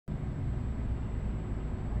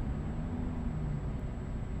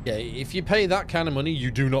Yeah, if you pay that kind of money, you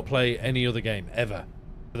do not play any other game ever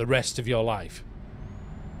for the rest of your life.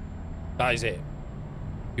 That is it.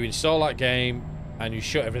 You install that game and you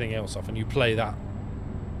shut everything else off and you play that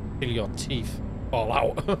till your teeth fall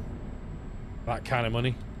out. That kind of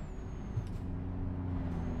money.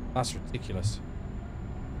 That's ridiculous.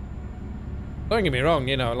 Don't get me wrong,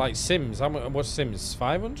 you know, like Sims. How much? What's Sims?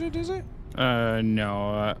 500, is it?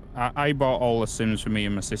 No. I bought all the Sims for me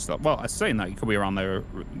and my sister. Well, I'm saying that it could be around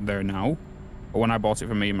there now. But when I bought it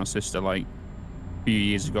for me and my sister, like a few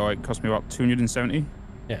years ago, it cost me about 270.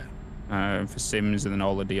 Yeah. For Sims and then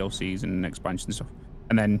all the DLCs and expansion and stuff.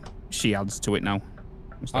 And then she adds to it now.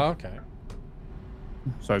 Oh, okay.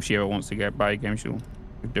 So if she ever wants to buy a game, she'll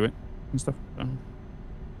do it and stuff. So.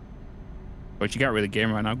 But she can't really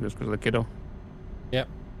game right now just because of the kiddo. Yep.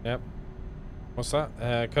 Yep. What's that?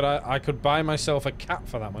 I could buy myself a cat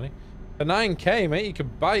for that money. For 9k, mate, you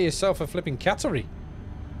could buy yourself a flipping cattery.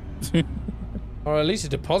 Or at least a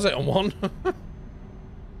deposit on one.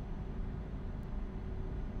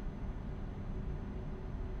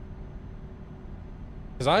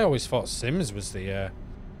 Because I always thought Sims was the...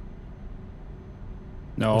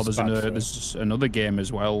 No, there's another game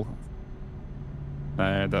as well.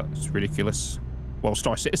 That's ridiculous. Well,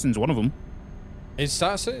 Star Citizen's one of them. Is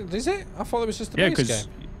it? I thought it was just a base game.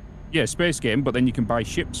 Yeah, space game, but then you can buy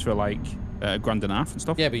ships for like $1.5 grand and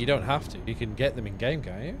stuff. Yeah, but you don't have to. You can get them in game,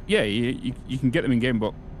 can't you? Yeah, you can get them in game,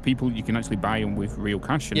 but you can actually buy them with real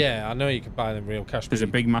cash. And yeah, I know you can buy them real cash. There's a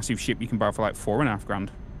big, massive ship you can buy for like $4.5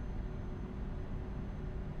 grand.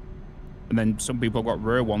 And then some people have got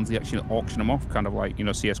rare ones. They actually auction them off, kind of like, you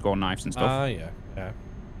know, CS:GO knives and stuff. Ah, yeah.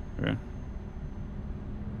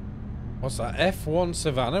 What's that? F1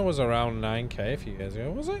 Savannah was around 9k a few years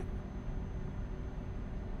ago, was it?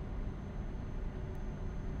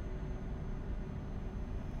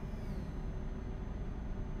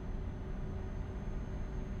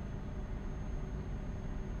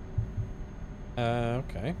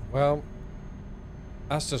 Okay. Well,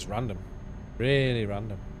 that's just random. Really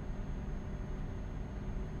random.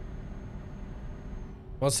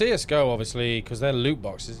 Well, CSGO, obviously, because they're loot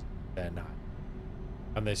boxes, they're not.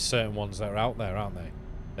 And there's certain ones that are out there, aren't they?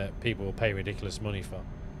 That people will pay ridiculous money for.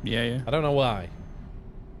 Yeah. I don't know why.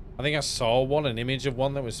 I think I saw an image of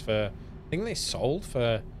one that was for... I think they sold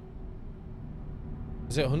for...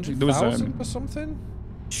 Is it 100,000 or something?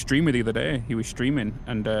 Streamer the other day, he was streaming,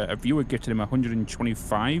 and a viewer gifted him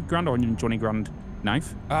 125 grand or 120 grand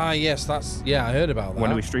knife. Ah, yes, that's... Yeah, I heard about that.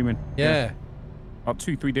 When he was streaming. Yeah. About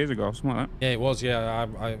 2-3 days ago, something like that. Yeah, it was, yeah.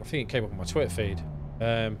 I think it came up on my Twitter feed.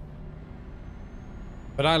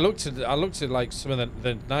 But I looked at like some of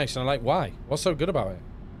the knives, and I'm like, why? What's so good about it?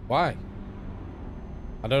 Why?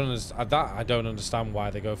 I don't understand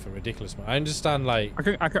why they go for ridiculous money. I understand, like...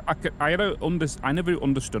 I never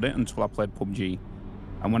understood it until I played PUBG.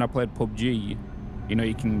 And when I played PUBG, you know,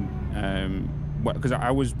 you can... Because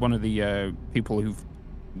I was one of the people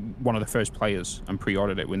one of the first players and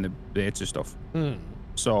pre-ordered it when the beta stuff.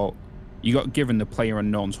 So you got given the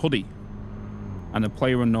PlayerUnknown's hoodie. And the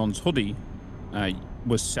PlayerUnknown's hoodie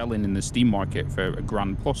was selling in the Steam market for $1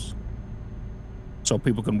 grand plus. So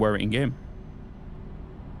people can wear it in game.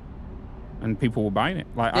 And people were buying it.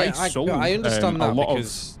 Like, yeah, I understand that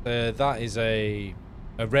because that is a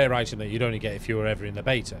rare item that you'd only get if you were ever in the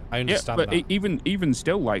beta. I understand that. But even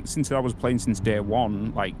still, like, since I was playing since day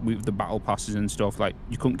one, like with the battle passes and stuff, like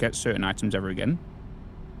you couldn't get certain items ever again.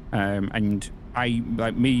 And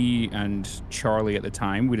me and Charlie at the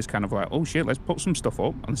time, we just kind of like, oh shit, let's put some stuff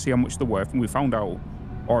up and see how much they're worth. And we found out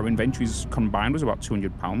our inventories combined was about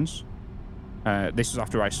 £200. This was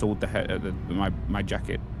after I sold my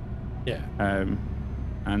jacket. Yeah.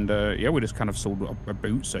 Yeah, we just kind of sold our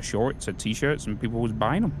boots, our shorts, our t-shirts, and people was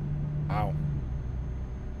buying them. Wow.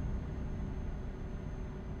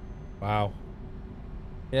 Wow.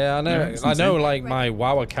 Yeah, I know. I know. Like my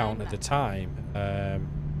WoW account at the time,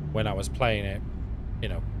 when I was playing it, you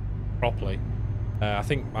know, properly. I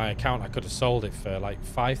think my account, I could have sold it for like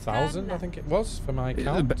 5,000. I think it was for my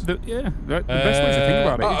account. The best way to think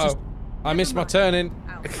about it is just... I missed my turn in.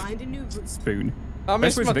 Spoon. I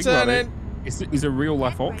missed my turn in. It's a real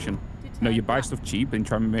life auction. You know, you buy stuff cheap and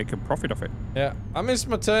try and make a profit off it. Yeah, I missed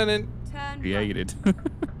my turn in. Yeah, you did.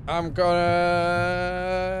 I'm going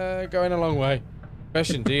a long way.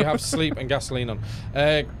 Question: do you have sleep and gasoline on?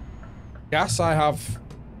 Gas, I have.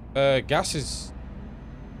 Gas is.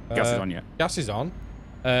 Gas is on, yeah. Gas is on.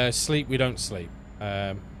 Sleep, we don't sleep.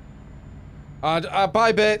 Bye,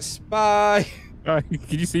 bits. Bye. Can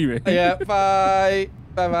you see me? Yeah. Bye.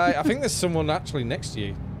 Bye. Bye. I think there's someone actually next to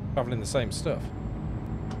you, traveling the same stuff.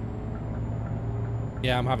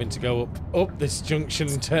 Yeah, I'm having to go up this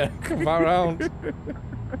junction to come back around.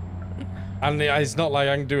 And it's not like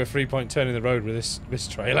I can do a 3-point turn in the road with this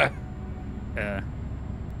trailer. Yeah.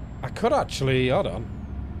 I could actually, hold on.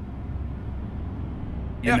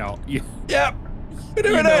 You know. Yep. We're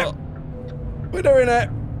doing it. We're doing it.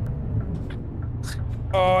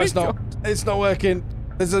 Oh, it's not. It's not working.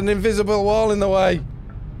 There's an invisible wall in the way.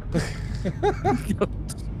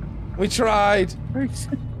 We tried.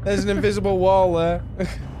 There's an invisible wall there.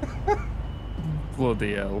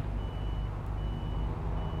 Bloody hell.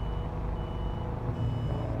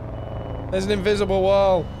 There's an invisible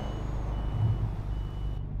wall.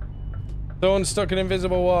 Someone stuck an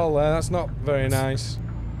invisible wall there. That's not very nice.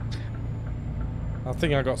 I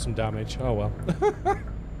think I got some damage. Oh well.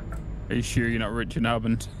 Are you sure you're not Richard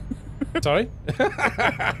Hammond? Sorry?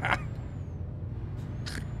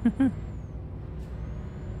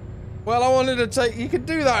 Well, I wanted to take... You could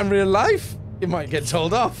do that in real life. You might get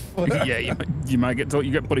told off. Yeah, you might get told.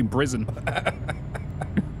 You get put in prison.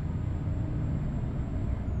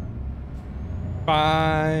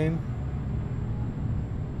 Fine.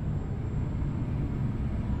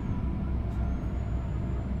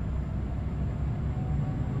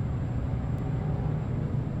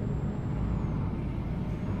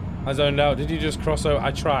 I zoned out. Did you just cross over?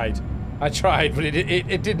 I tried, but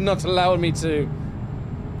it did not allow me to.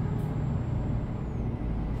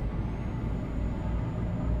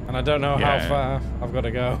 And I don't know how far I've got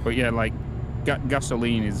to go. But yeah, like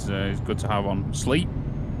gasoline is good to have on. Sleep,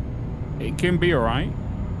 it can be alright.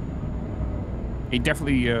 It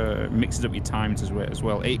definitely mixes up your times as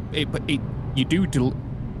well. You do.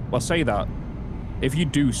 Well, say that if you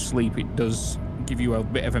do sleep, it does give you a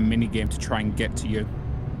bit of a mini game to try and get to your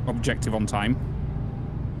objective on time.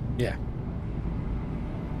 Yeah.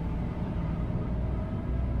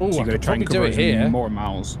 Oh, so you got to try and cover it here. More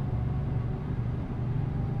miles.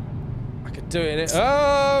 I could do it.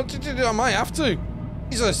 Oh, I might have to.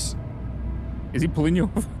 Jesus. Is he pulling you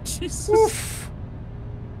over? Jesus. Oof.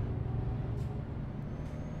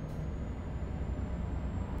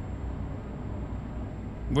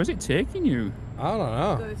 Where's it taking you? I don't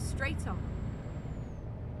know. Go straight on.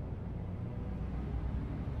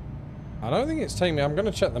 I don't think it's taking me. I'm going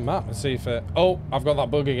to check the map and see if it... Oh, I've got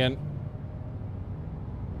that bug again.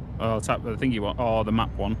 Oh, tap the thing you want. Oh, the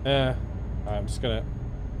map one. Yeah. I'm just going to...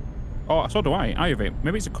 Oh, so do I. I have it.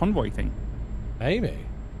 Maybe it's a convoy thing. Maybe.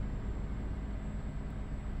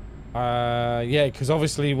 Yeah, because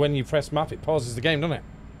obviously when you press map, it pauses the game, doesn't it?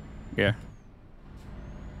 Yeah.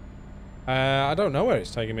 I don't know where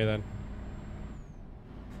it's taking me then.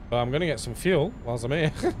 But I'm going to get some fuel whilst I'm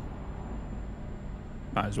here.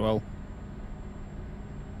 Might as well.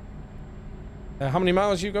 How many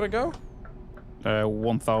miles you got to go?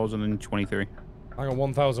 1,023. I got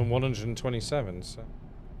 1,127, so...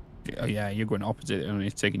 Yeah, you're going opposite and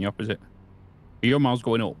it's taking you opposite. Are your miles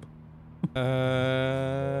going up?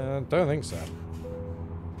 Don't think so.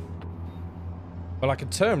 Well, I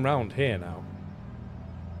could turn round here now.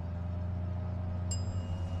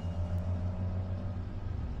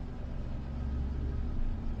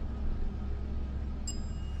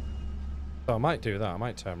 So I might do that. I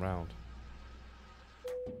might turn round.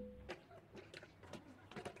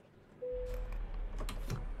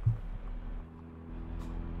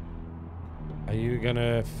 Are you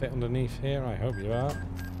gonna fit underneath here? I hope you are.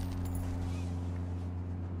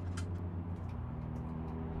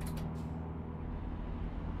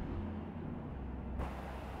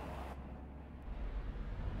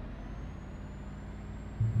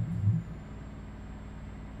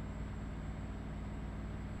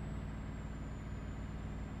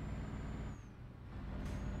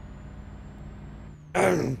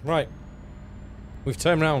 Right. We've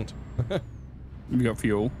turned round. You got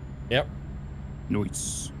fuel? Yep.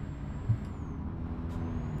 Nice.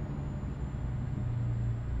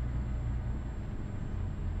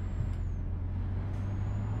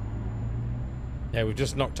 Yeah, we've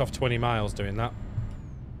just knocked off 20 miles doing that.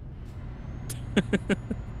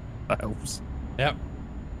 That helps. Yep.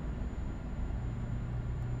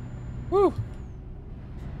 Woo.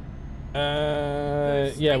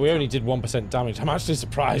 Yeah, we only did 1% damage. I'm actually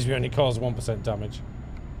surprised we only caused 1% damage.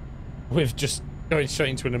 With just going straight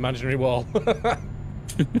into an imaginary wall. But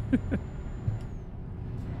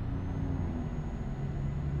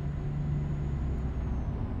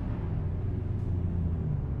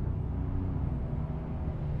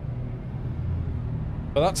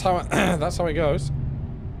that's how it goes.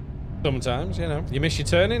 Sometimes, you know, you miss your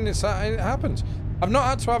turning. It happens. I've not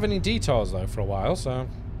had to have any detours though for a while, so.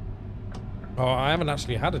 Oh, I haven't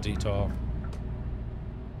actually had a detour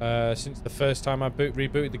since the first time I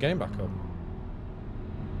rebooted the game back up.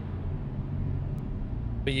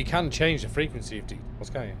 But you can change the frequency of details,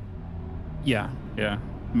 can't you? Yeah, yeah.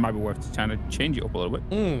 Might be worth trying to change it up a little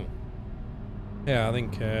bit. Yeah, I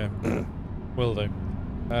think will do.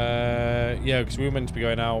 Yeah, because we were meant to be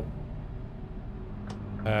going out.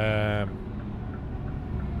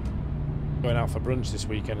 Going out for brunch this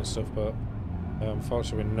weekend and stuff, but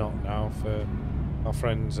unfortunately we're not now. For our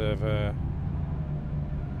friends have.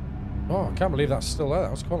 Oh, I can't believe that's still there.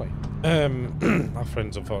 That was quality. Our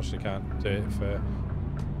friends unfortunately can't do it for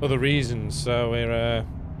other reasons, so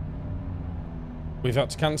we've had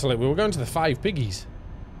to cancel it. We were going to the Five Piggies.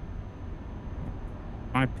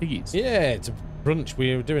 Five Piggies? Yeah, it's a brunch.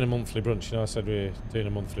 We were doing a monthly brunch. You know, I said we were doing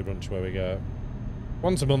a monthly brunch where we go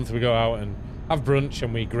once a month. We go out and have brunch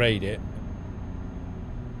and we grade it.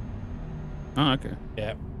 Oh, okay.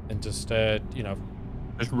 Yeah, and just you know,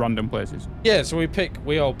 just random places. Yeah, so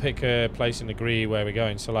we all pick a place and agree where we're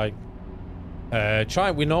going. So like,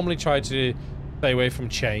 we normally try to stay away from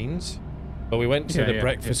chains, but we went to the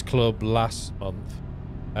Breakfast Club last month.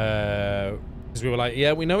 Because we were like,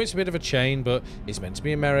 yeah, we know it's a bit of a chain, but it's meant to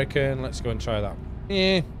be American. Let's go and try that.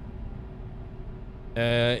 Yeah.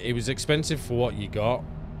 It was expensive for what you got,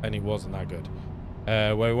 and it wasn't that good.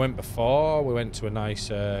 Where we went before, we went to a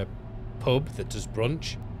nice pub that does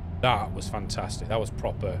brunch. That was fantastic. That was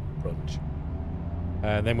proper brunch.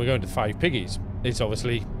 And then we're going to Five Piggies. It's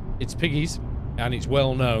Piggies, and it's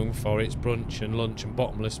well known for its brunch and lunch and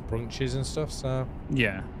bottomless brunches and stuff. So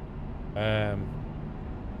yeah.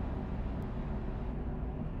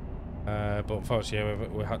 But unfortunately,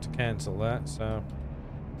 we had to cancel that. So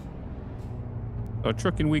a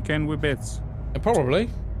trucking weekend with bits. Probably.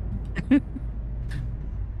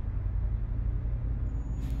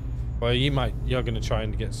 Well, you're going to try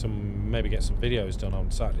and maybe get some videos done on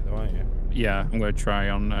Saturday, though, aren't you? Yeah, I'm going to try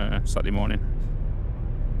on Saturday morning.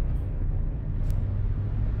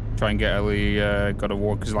 Try and get early God of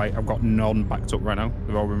War, because like I've got none backed up right now.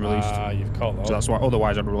 They've all been released. Ah, you've caught those. So that's why.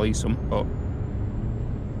 Otherwise, I'd release them. But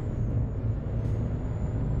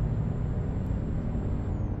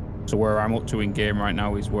so where I'm up to in game right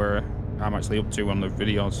now is where I'm actually up to on the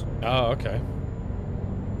videos. Oh, okay.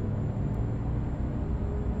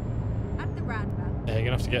 Yeah, you're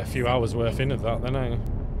gonna have to get a few hours worth in of that then, aren't you?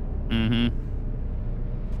 Mm-hmm.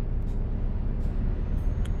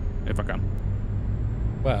 If I can.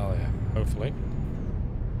 Well, yeah, hopefully.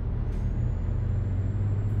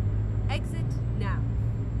 Exit now.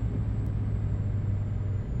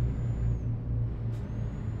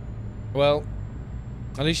 Well,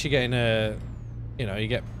 at least you're getting you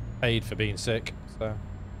get paid for being sick, so.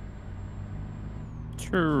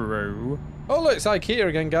 True. Oh, look, it's IKEA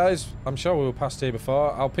again, guys. I'm sure we were past here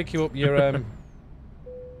before. I'll pick you up your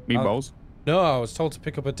meatballs. No, I was told to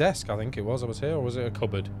pick up a desk. I think it was. I was here, or was it a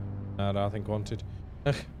cupboard? No, I think wanted.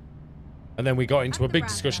 And then we got into a big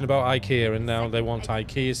discussion about IKEA, and now they want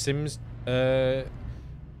IKEA Sims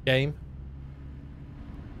game.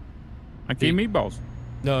 IKEA meatballs.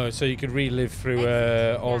 No, so you could relive through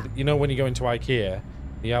all. You know, when you go into IKEA,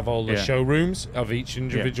 you have all the showrooms of each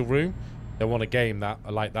individual room. They want a game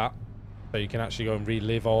like that. So you can actually go and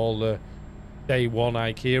relive all the day one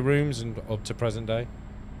IKEA rooms and up to present day.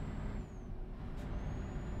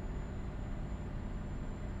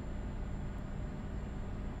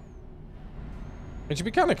 It should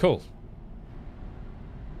be kind of cool.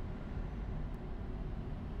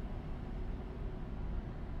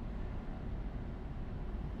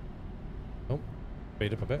 Oh,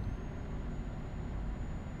 speed up a bit.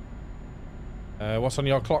 What's on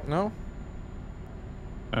your clock now?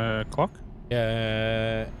 Clock?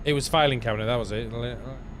 Yeah, it was filing cabinet, that was it.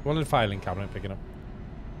 One in the filing cabinet picking up.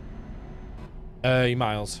 Your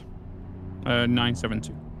miles?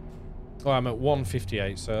 972. Oh, I'm at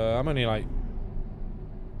 158, so I'm only like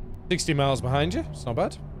 60 miles behind you. It's not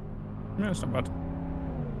bad. Yeah, it's not bad.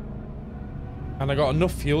 And I got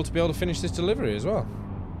enough fuel to be able to finish this delivery as well.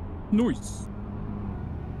 Nice.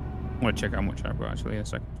 I'm going to check how much I've got actually in a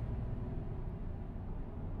second.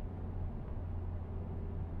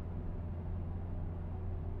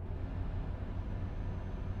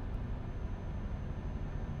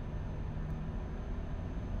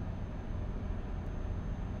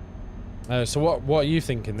 So what are you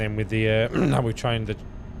thinking then with the how we're trying the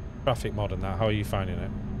traffic mod and that? How are you finding it?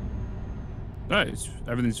 No,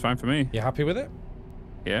 everything's fine for me. You happy with it?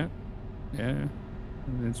 Yeah,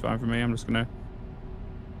 everything's fine for me. I'm just gonna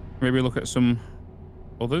maybe look at some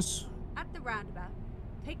others. At the roundabout,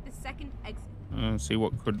 take the second exit. See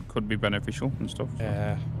what could be beneficial and stuff.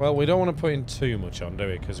 Yeah. Well, we don't want to put in too much on, do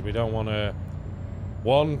we? Because we don't want to.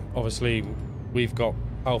 One, obviously, we've got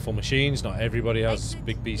powerful machines. Not everybody has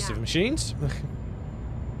big beasts of machines.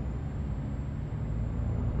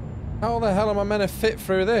 How the hell am I meant to fit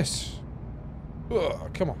through this? Ugh,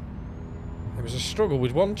 come on. It was a struggle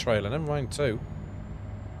with one trailer, never mind two.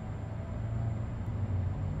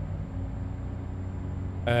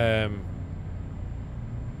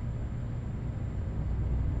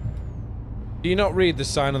 Do you not read the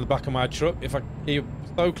sign on the back of my truck? If you're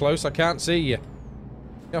so close, I can't see you.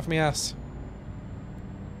 Get off me ass.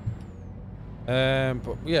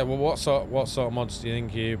 But yeah, well, what sort of mods do you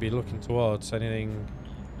think you'd be looking towards? Anything?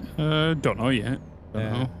 Don't know yet.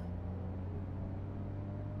 Don't know.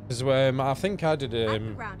 Because I think I did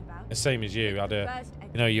the same as you. I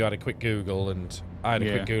had you had a quick Google and I had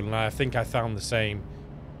a quick Google, and I think I found the same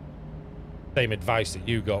advice that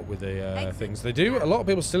you got with the things. They do. A lot of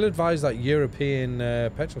people still advise that European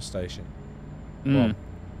petrol station. Well,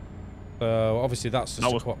 so obviously that's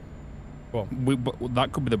just but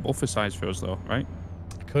that could be the buffer size for us, though, right?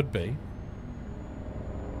 It could be.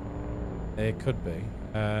 It could be.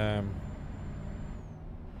 The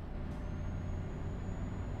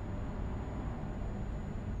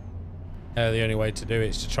only way to do it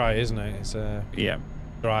is to try, isn't it? It's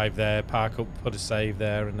drive there, park up, put a save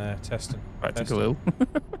there, and test it. Back to Galil.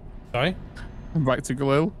 Sorry? Back to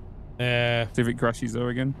Galil. Yeah. See if it crashes though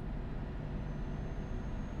again.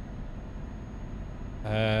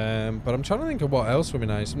 But I'm trying to think of what else would be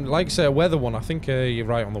nice. Like I say, a weather one. I think you're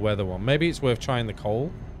right on the weather one. Maybe it's worth trying the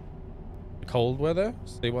cold weather.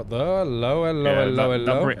 See what the hello.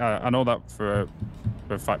 I know that for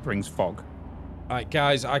a fact brings fog. Alright,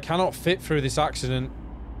 guys, I cannot fit through this accident.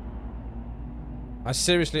 I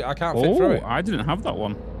can't fit through it. I didn't have that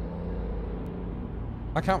one.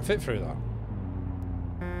 I can't fit through that.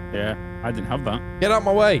 Yeah, I didn't have that. Get out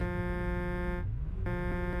my way.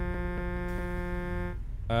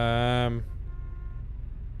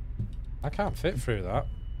 I can't fit through that.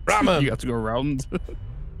 Ram 'em! You have to go around.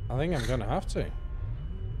 I think I'm gonna have to.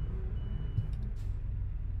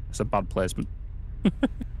 It's a bad placement.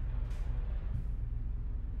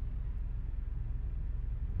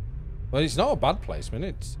 Well, it's not a bad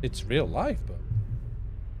placement. It's real life, but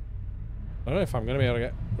I don't know if I'm gonna be able to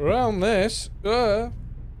get around this.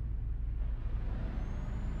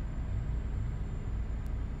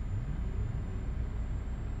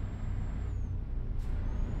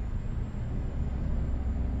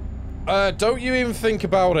 Don't you even think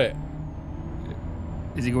about it.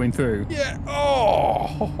 Is he going through? Yeah. Oh.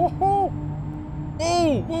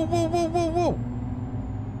 Whoa. Whoa.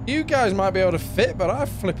 You guys might be able to fit, but I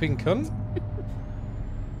flipping cunt.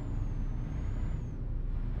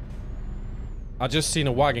 I just seen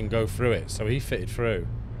a wagon go through it, so he fitted through.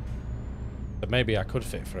 But maybe I could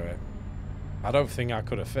fit through it. I don't think I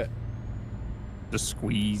could have fit. Just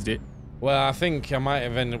squeezed it. Well, I think I might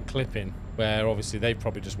have ended up clipping, where obviously they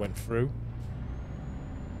probably just went through.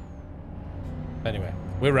 Anyway,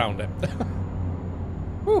 we're round it.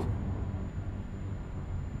 Woo.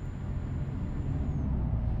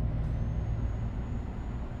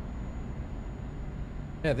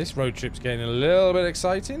 Yeah, this road trip's getting a little bit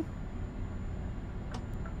exciting.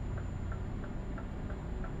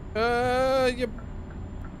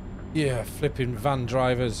 Yeah, flipping van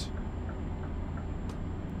drivers.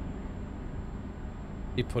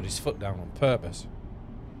 He put his foot down on purpose.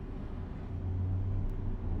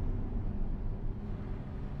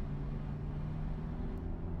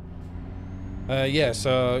 Yeah,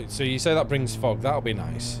 so you say that brings fog. That'll be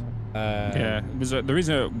nice. Yeah, there is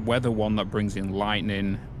a weather one that brings in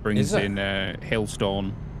lightning, brings in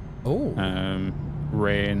hailstone,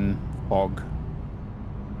 rain, fog.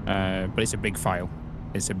 But it's a big file.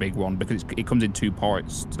 It's a big one because it comes in two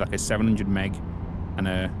parts. It's like a 700 meg and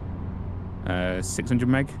a 600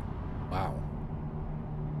 meg. Wow.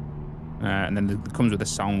 And then it comes with a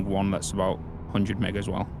sound one that's about 100 meg as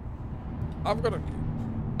well. I've got to...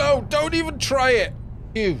 No, don't even try it!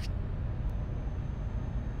 You...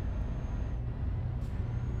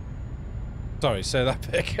 Sorry, say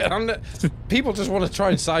that big. People just want to try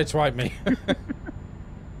and sideswipe me.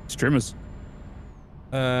 Streamers.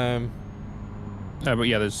 But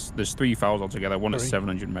yeah, there's three files altogether. One at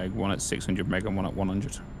 700 meg, one at 600 meg, and one at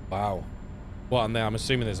 100. Wow. Well, and I'm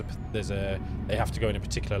assuming they have to go in a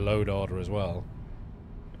particular load order as well.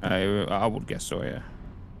 I would guess so, yeah.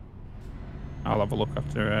 I'll have a look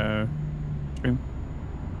after stream.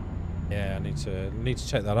 Yeah, I need to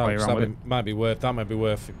check that out. That might be worth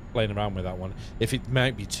playing around with that one. If it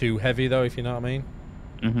might be too heavy though, if you know what I mean.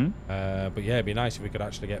 But yeah, it'd be nice if we could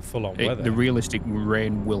actually get full on weather. The realistic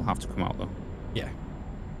rain will have to come out though. Yeah.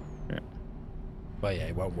 Yeah. But yeah,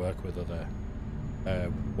 it won't work with other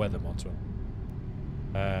weather mods.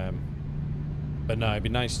 But no, it'd be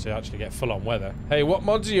nice to actually get full on weather. Hey, what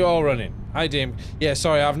mods are you all running? Hi, DM. Yeah,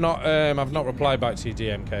 sorry, I've not replied back to you,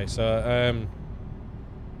 DMK. So,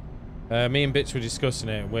 me and Bits were discussing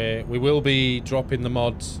it. We will be dropping the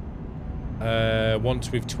mods once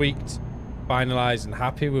we've tweaked, finalized, and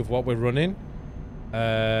happy with what we're running.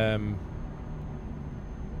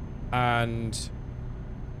 And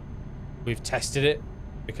we've tested it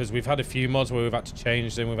because we've had a few mods where we've had to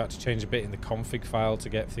change them. We've had to change a bit in the config file to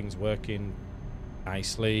get things working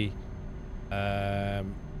nicely.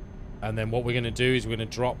 And then what we're going to do is we're going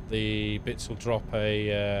to drop Bits will drop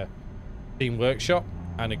a Steam Workshop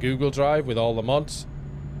and a Google Drive with all the mods,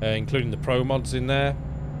 including the pro mods in there.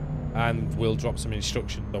 And we'll drop some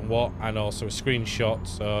instructions on what, and also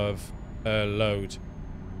screenshots of load.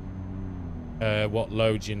 What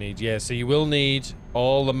load you need. Yeah, so you will need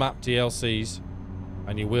all the map DLCs,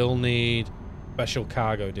 and you will need special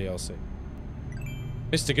cargo DLC.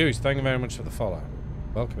 Mr. Goose, thank you very much for the follow.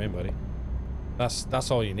 Welcome in, buddy. That's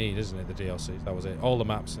all you need, isn't it? The DLCs. That was it. All the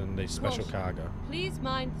maps and the special cargo. Please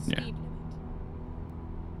mind the speed limit.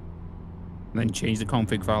 And then change the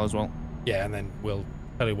config file as well. Yeah, and then we'll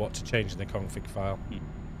tell you what to change in the config file.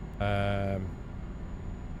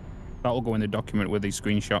 That'll go in the document with these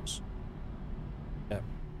screenshots. Yeah.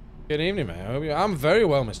 Good evening, mate. I'm very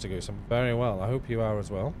well, Mr. Goose. I'm very well. I hope you are as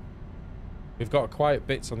well. We've got quiet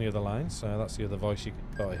Bits on the other line, so that's the other voice you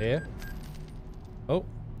can sort of hear. Oh.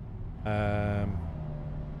 And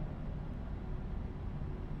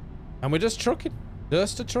we're just trucking.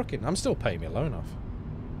 Just a trucking. I'm still paying my loan off.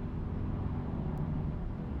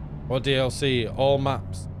 What DLC? All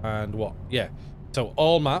maps and what? Yeah. So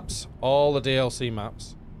all maps, all the DLC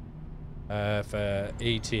maps for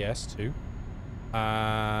ETS2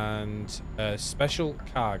 and special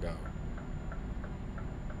cargo.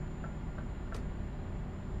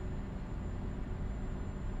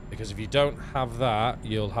 Because if you don't have that,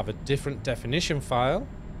 you'll have a different definition file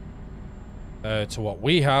to what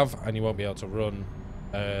we have, and you won't be able to run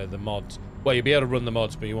the mods. Well, you'll be able to run the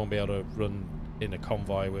mods, but you won't be able to run in a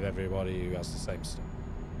convoy with everybody who has the same stuff.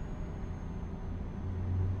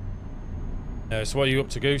 So what are you up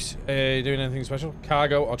to, Goose? Doing anything special?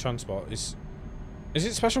 Cargo or transport? Is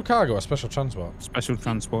it special cargo or special transport? Special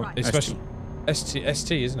transport. It's special.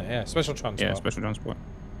 ST, isn't it? Yeah, special transport. Yeah, special transport.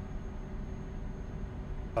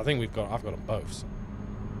 I think I've got them both. So.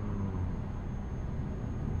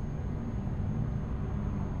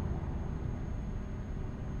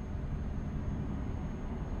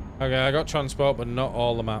 Okay, I got transport, but not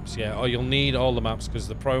all the maps. Yeah, or you'll need all the maps because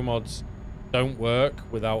the pro mods don't work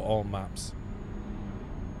without all maps.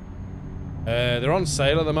 They're on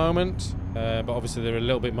sale at the moment, but obviously they're a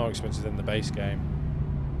little bit more expensive than the base game.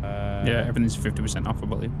 Yeah, everything's 50% off, I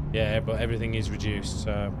believe. Yeah, but everything is reduced,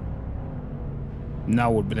 so...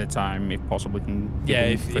 Now would be the time, if possible, we can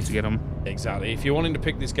to get them. Exactly. If you're wanting to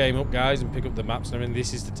pick this game up, guys, and pick up the maps and everything,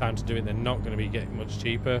 this is the time to do it. They're not going to be getting much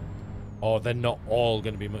cheaper, or they're not all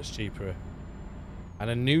going to be much cheaper.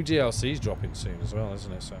 And a new DLC is dropping soon as well,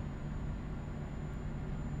 isn't it? So,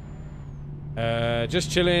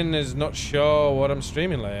 just chilling. Is not sure what I'm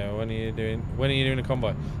streaming later. When are you doing a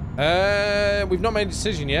convoy? We've not made a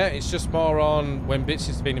decision yet. It's just more on when Bits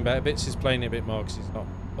is feeling better. Bits is playing it a bit more because he's not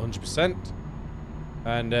 100%.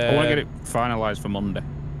 And I want to get it finalized for Monday.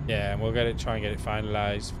 Yeah, and we'll try and get it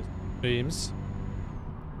finalized for streams.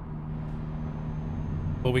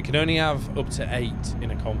 But we can only have up to 8 in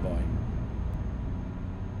a convoy.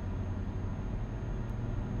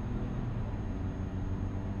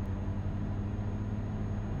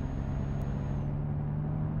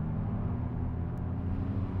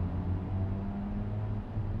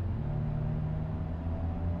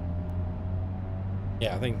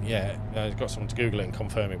 Yeah, I think, I've got someone to Google it and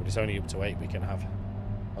confirm it, but it's only up to 8 we can have.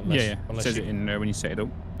 Unless, it says it in when you set it up.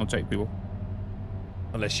 I'll take people.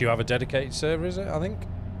 Unless you have a dedicated server, is it, I think?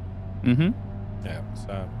 Mm-hmm. Yeah,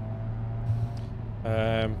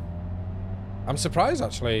 so... I'm surprised,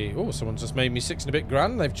 actually. Oh, someone just made me 6 and a bit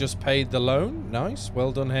grand. They've just paid the loan. Nice.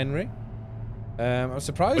 Well done, Henry. I'm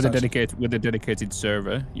surprised, with a dedicated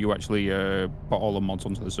server, you actually put all the mods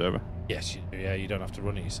onto the server. Yes, you do. Yeah, you don't have to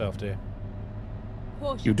run it yourself, do you?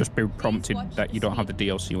 You'll just be prompted that you don't have the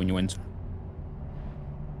DLC when you enter.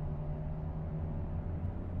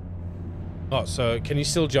 Oh, so can you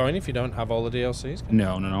still join if you don't have all the DLCs?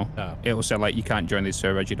 No. Oh. It'll say, like, you can't join this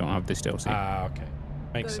server as you don't have this DLC. Ah, okay.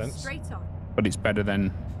 Makes sense. Straight on. But it's better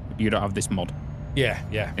than you don't have this mod. Yeah.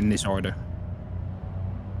 In this order.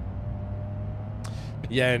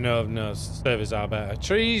 Yeah, no, servers are better.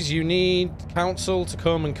 Trees, you need council to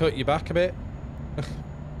come and cut you back a bit.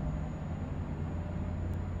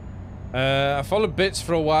 I followed Bits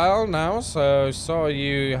for a while now, so saw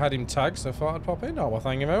you had him tagged, so I thought I'd pop in. Oh, well,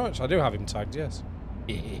 thank you very much. I do have him tagged, yes.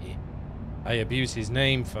 I abuse his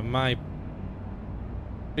name for my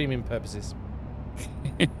streaming purposes.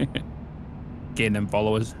 Gain them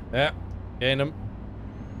followers. Yeah, gain them.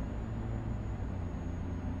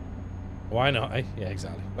 Why not, eh? Yeah,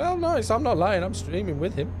 exactly. Well, no, I'm not lying. I'm streaming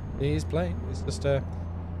with him. He's playing. It's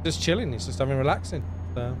just chilling. He's just having relaxing.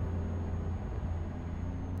 So.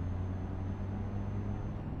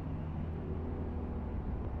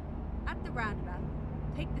 At the roundabout,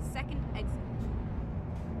 take the second exit.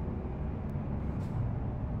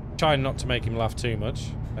 Trying not to make him laugh too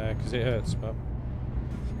much, because it hurts, but...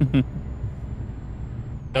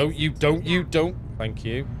 Don't. Thank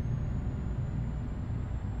you.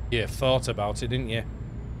 You thought about it, didn't you?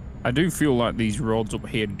 I do feel like these roads up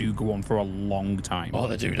here do go on for a long time. Oh,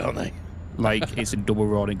 they do, don't they? Like, it's a double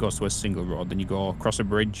road, it goes to a single road. Then you go across a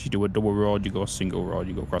bridge, you do a double road, you go a single road,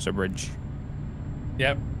 you go across a bridge.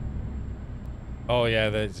 Yep. Oh, yeah,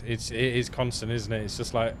 it is constant, isn't it? It's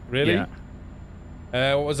just like, really?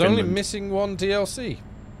 Yeah. Was only missing one DLC.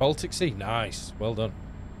 Baltic Sea. Nice. Well done.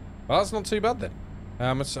 Well, that's not too bad then.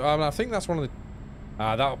 I think that's one of the...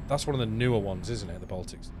 that's one of the newer ones, isn't it? The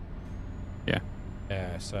Baltics. Yeah.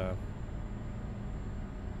 Yeah, so...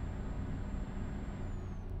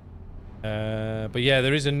 but yeah,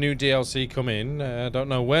 there is a new DLC coming. I don't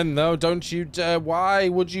know when, though. Don't you dare. Why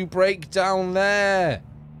would you break down there?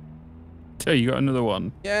 So you got another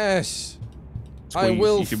one. Yes. Squeeze, I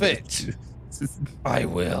will you should fit. I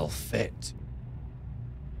will fit.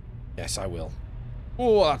 Yes, I will.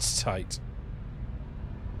 Oh, that's tight.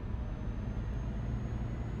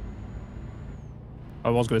 I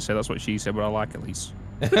was going to say that's what she said, but I like at least.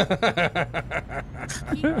 Keep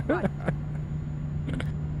right.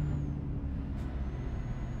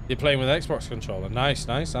 You're playing with Xbox controller. Nice,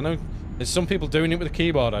 nice. I know there's some people doing it with a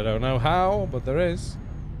keyboard. I don't know how, but there is.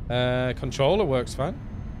 Controller works fine.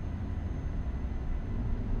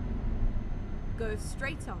 Go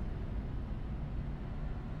straight on.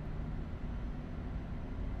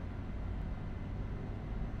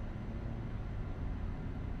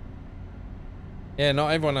 Yeah, not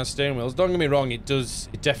everyone has steering wheels. Don't get me wrong, it does.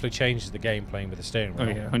 It definitely changes the game playing with a steering wheel.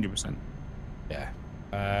 Oh yeah, 100%. Yeah.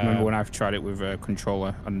 I remember when I've tried it with a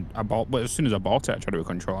controller, and but as soon as I bought it, I tried it with a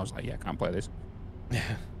controller. I was like, yeah, I can't play this.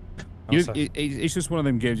 It's just one of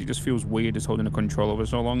them games. It just feels weird just holding a controller for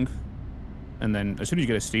so long, and then as soon as you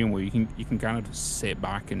get a steering wheel, you can kind of just sit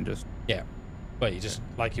back and just Well, you just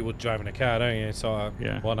like you would driving a car, don't you? So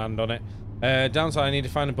Yeah. one hand on it. Downside, I need to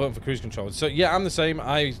find a button for cruise control. So yeah, I'm the same.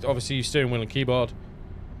 I obviously use steering wheel and keyboard.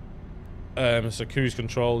 So cruise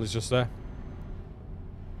control is just there.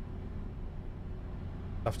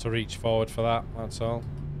 Have to reach forward for that. That's all.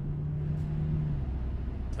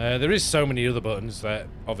 There is so many other buttons that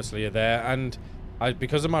obviously are there, and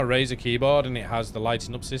because of my Razer keyboard and it has the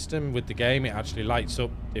lighting up system with the game, it actually lights up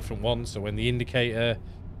different ones. So when the indicator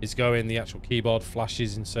is going, the actual keyboard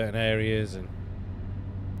flashes in certain areas. And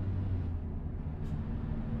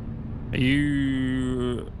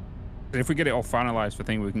if we get it all finalized for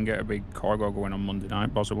thing, we can get a big cargo going on Monday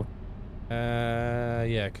night, possibly.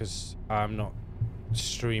 yeah, because I'm not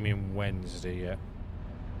streaming Wednesday yet.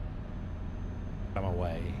 I'm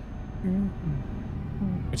away.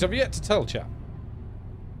 Which I've yet to tell, chat.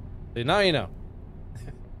 So now you know.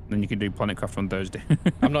 Then you can do Planet Craft on Thursday.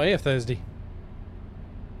 I'm not here Thursday.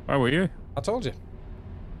 Why were you? I told you.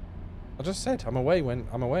 I just said I'm away when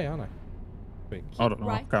I'm away, aren't I? Week. I don't know.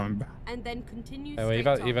 I Right. can't remember. And then continue Well, straight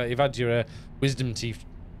on. you've had your wisdom teeth.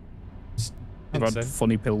 I've had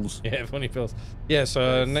funny pills. Yeah, funny pills. Yeah,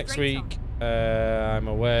 so Go next straight week I'm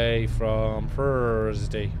away from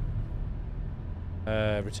Thursday.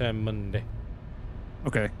 Return Monday.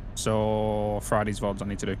 Okay, so Friday's VODs I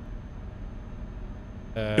need to do.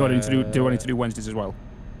 Do I need to do Wednesdays as well?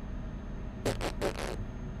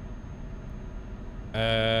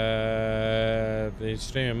 The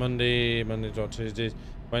streaming Mondays or Tuesdays,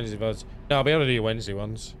 Wednesday votes. No, I'll be able to do your Wednesday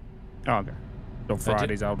ones. Oh, okay. So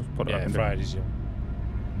Fridays I'll just put it up Yeah, and do. Fridays,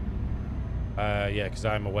 yeah. Yeah, because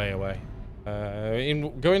I'm away.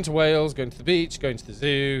 Going to Wales, going to the beach, going to the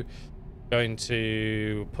zoo, going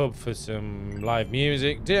to pub for some live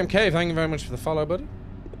music. DMK, thank you very much for the follow, buddy.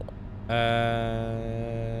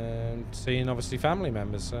 And seeing obviously family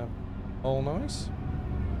members, so all nice.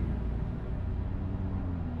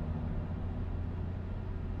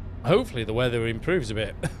 Hopefully the weather improves a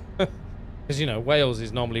bit. Because, you know, Wales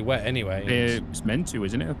is normally wet anyway. It's meant to,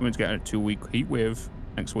 isn't it? We're meant to get a 2-week heat wave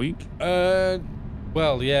next week.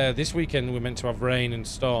 Well, yeah, this weekend we're meant to have rain and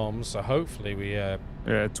storms, so hopefully we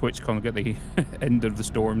Twitch can't get the end of the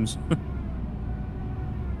storms.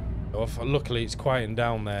 Well, luckily, it's quieting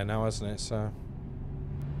down there now, hasn't it? So,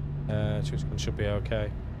 TwitchCon should be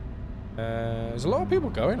okay. There's a lot of people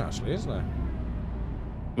going, actually, isn't there?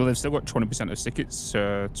 Well, they've still got 20% of tickets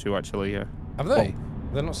to actually. Have they?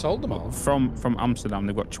 They're not sold them all. From Amsterdam,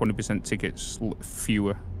 they've got 20% tickets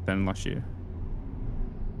fewer than last year.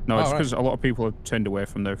 No, it's because a lot of people have turned away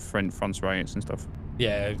from their France riots and stuff.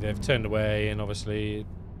 Yeah, they've turned away, and obviously,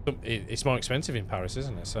 it's more expensive in Paris,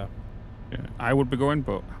 isn't it? So. Yeah, I would be going,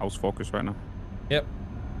 but house focus right now. Yep.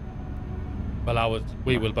 Well,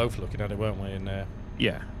 we were both looking at it, weren't we? And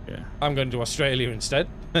yeah. I'm going to Australia instead,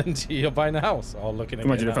 and you're buying a house or looking at.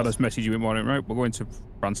 Imagine if I just message you in the morning, right? We're going to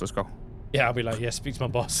France. Let's go. Yeah, I'll be like, yeah, speak to my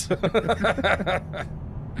boss. At the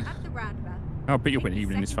roundabout. I'll pick you up in the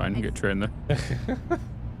evening. It's fine. Get a train there.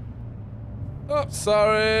 Oh,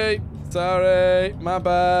 sorry, my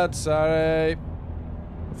bad, sorry.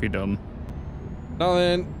 If you're done.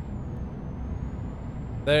 Nothing.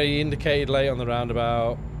 There, he indicated late on the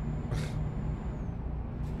roundabout.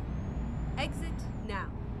 Exit now.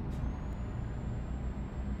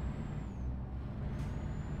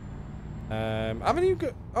 Haven't you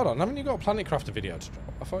got? Hold on, haven't you got a Planet Crafter video to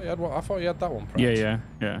drop? I thought you had one. I thought you had that one. Perhaps.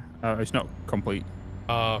 Yeah. It's not complete.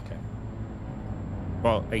 Oh, okay.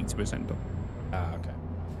 Well, 80% done. Ah, okay.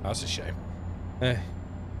 That's a shame. At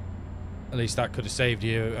least that could have saved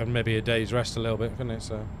you and maybe a day's rest a little bit, couldn't it?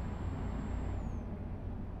 So.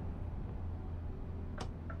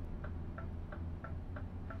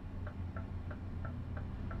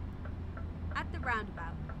 At the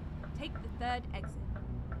roundabout, take the third exit.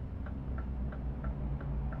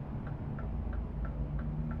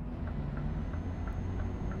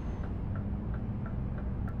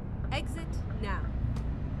 Exit now.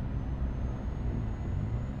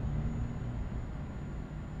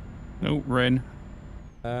 No, rain.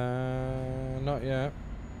 Not yet.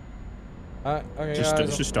 Okay,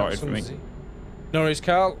 Just started for me. No worries,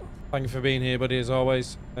 Carl. Thank you for being here, buddy, as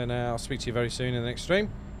always. And I'll speak to you very soon in the next stream.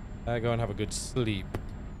 Go and have a good sleep.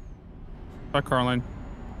 Bye, Caroline.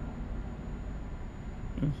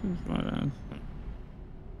 This is my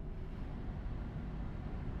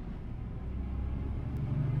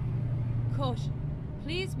Caution.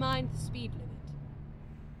 Please mind the speed limit.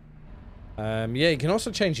 Yeah, you can also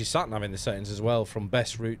change your sat-nav in the settings as well, from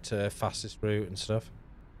best route to fastest route and stuff.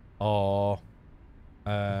 Or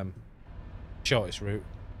shortest route,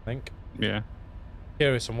 I think. Yeah.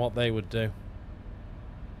 Curious on what they would do.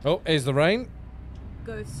 Oh, here's the rain.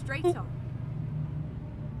 Go straight on.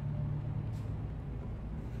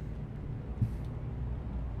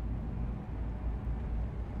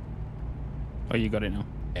 Oh, you got it now.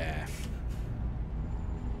 Yeah.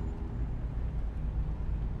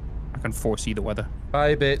 I can foresee the weather.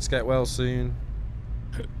 Bye, bits. Get well soon.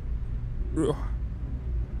 Good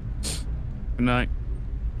night.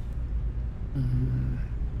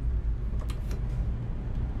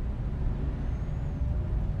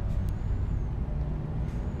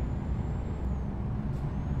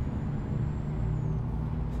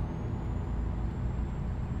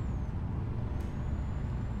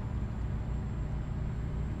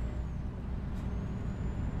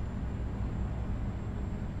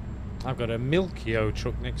 I've got a Milkio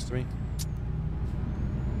truck next to me.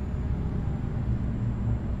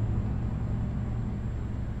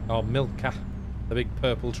 Oh, Milka, the big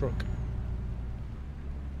purple truck.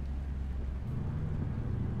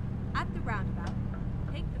 At the roundabout,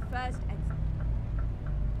 take the first exit.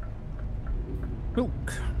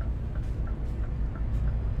 Milk.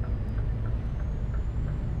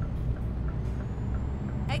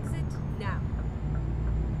 Exit now.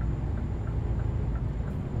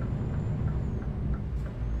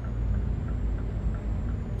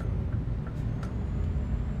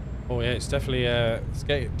 Oh yeah, it's definitely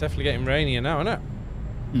definitely getting rainier now, isn't it?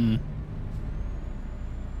 Hmm.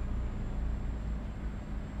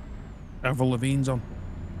 Avril Lavigne's on.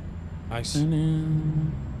 Nice.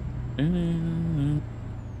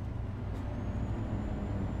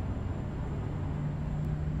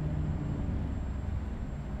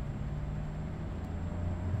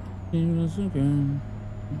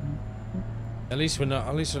 At least we're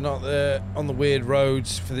not there on the weird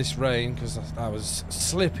roads for this rain, because that was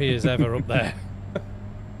slippy as ever up there.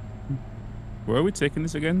 Where are we taking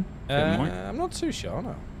this again? I'm not too sure,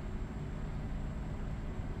 no.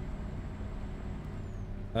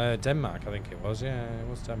 Denmark, I think it was. Yeah, it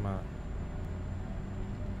was Denmark.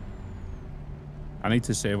 I need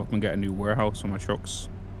to save up and get a new warehouse for my trucks.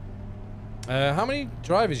 How many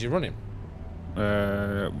drivers you running?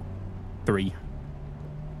 3.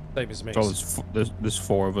 Same as me. So there's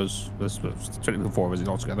 4 of us. There's technically 4 of us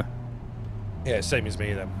altogether. Yeah, same as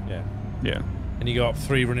me then. Yeah. Yeah. And you got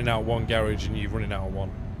 3 running out of 1 garage, and you running out of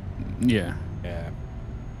 1. Yeah. Yeah.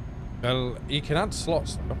 Well, you can add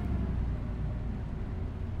slots though.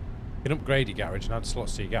 You can upgrade your garage and add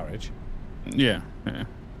slots to your garage. Yeah. Yeah.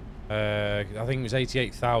 I think it was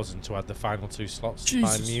 88,000 to add the final 2 slots to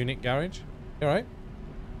my Jesus. Munich garage. You alright?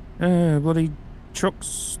 Bloody truck's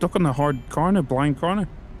stuck on the hard corner, blind corner.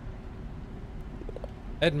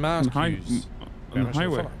 Ed Mars queues. On the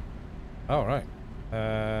highway. Oh,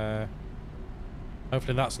 right.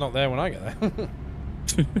 Hopefully that's not there when I get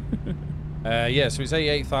there. Yeah, so it's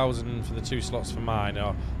 88,000 for the 2 slots for mine.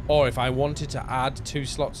 Or if I wanted to add 2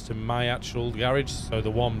 slots to my actual garage, so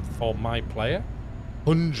the one for my player,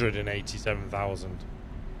 187,000.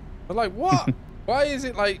 But like, what? Why is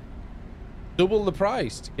it like double the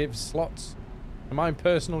price to give slots to my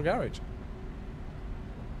personal garage?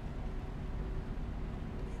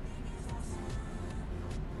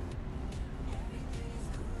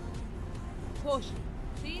 Caution.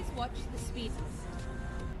 Please watch the speed limit.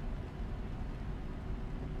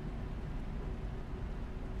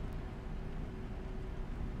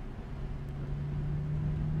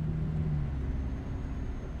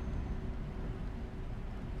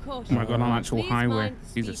 Caution. Am I going on actual Please highway? mind the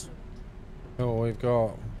speed Jesus. limit. Oh, we've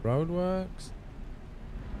got roadworks.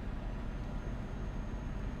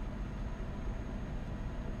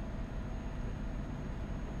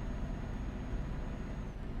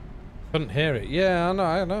 Couldn't hear it. Yeah, I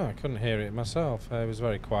know. I couldn't hear it myself. It was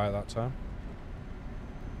very quiet that time.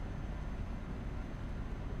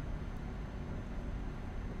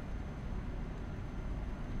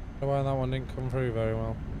 I don't know why that one didn't come through very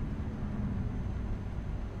well.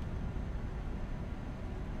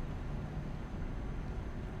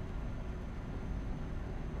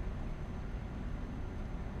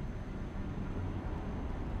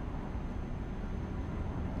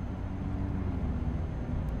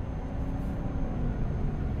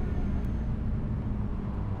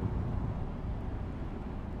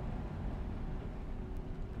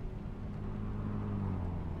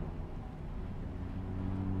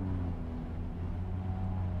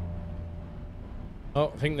 Oh,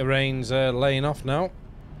 I think the rain's laying off now.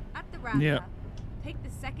 At the roundabout, take the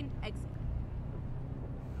second exit.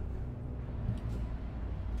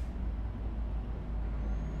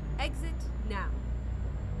 Exit now.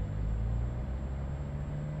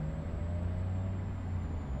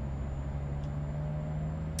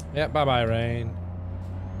 Yeah, bye-bye, rain.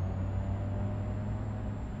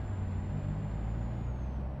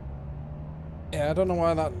 Yeah, I don't know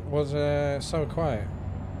why that was so quiet.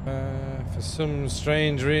 For some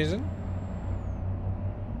strange reason.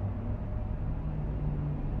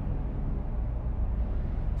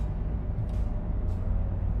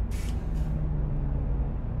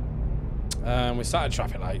 We started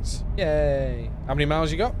traffic lights. Yay! How many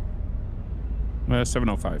miles you got?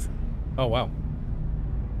 705. Oh wow.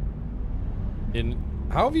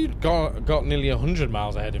 How have you got nearly 100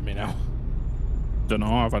 miles ahead of me now? Don't know.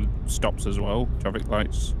 I've had stops as well. Traffic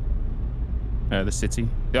lights. The city.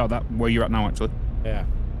 Yeah, that where you're at now, actually. Yeah.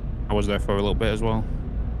 I was there for a little bit as well.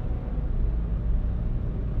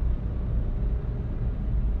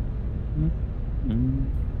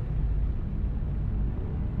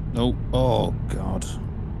 No. Oh God.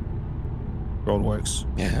 Roadworks.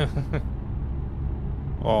 Yeah.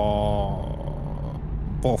 Oh.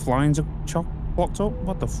 Both lines are blocked up.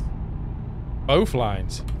 What the? Both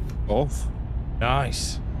lines. Both.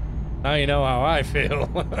 Nice. Now you know how I feel.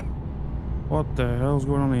 What the hell's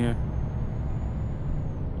going on here?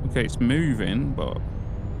 Okay, it's moving, but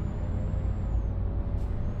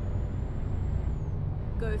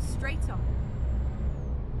Go straight on.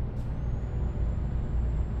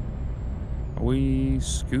 are we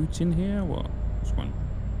scooting here? What? This one.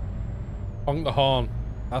 Honk the horn.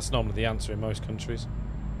 That's normally the answer in most countries.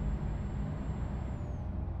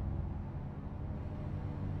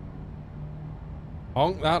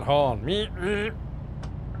 Honk that horn.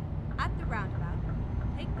 At the roundabout,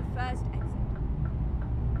 take the first exit.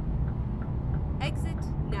 Exit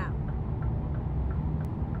now.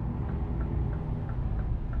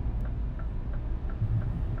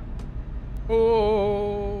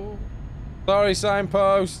 Oh, sorry,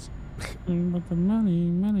 signpost. But the money.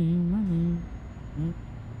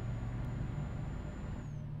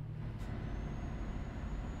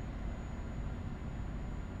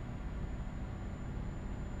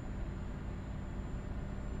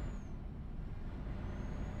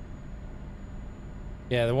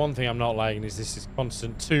 Yeah, the one thing I'm not liking is this is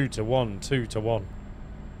constant 2 to 1, 2 to 1.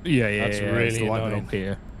 Yeah. That's It's really the light annoying. up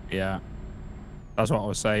here. Yeah. That's what I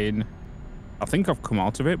was saying. I think I've come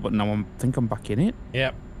out of it, but now I think I'm back in it.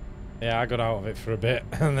 Yep. Yeah, I got out of it for a bit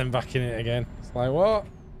and then back in it again. It's like, what?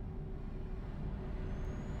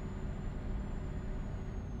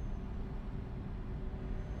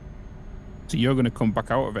 So you're going to come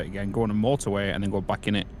back out of it again, go on a motorway, and then go back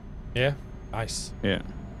in it. Yeah. Nice. Yeah.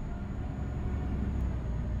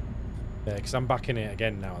 Yeah, because I'm back in it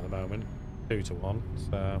again now at the moment. 2-1.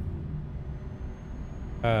 So.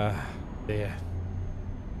 Dear.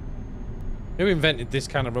 Who invented this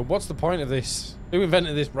kind of road? What's the point of this? Who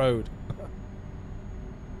invented this road?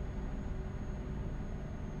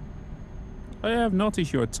 I've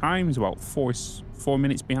noticed your time's about 4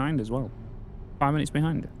 minutes behind as well. 5 minutes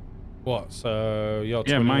behind. What? So you're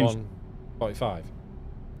Yeah, 21:45.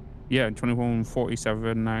 Yeah,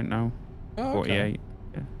 21:47 now. Oh, 48.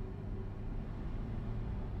 Yeah.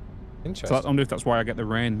 Interesting. So I wonder if that's why I get the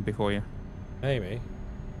rain before you. Maybe.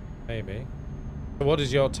 Maybe. So what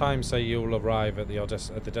does your time say you'll arrive at the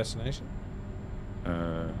destination?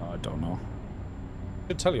 I don't know.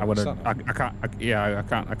 Should tell you. I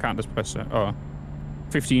can't just press it. Oh,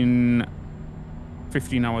 15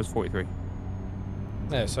 hours 43.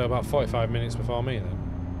 Yeah, so about 45 minutes before me then.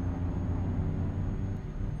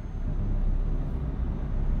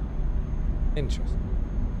 Interesting.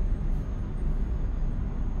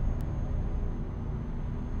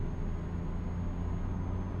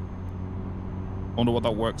 Wonder what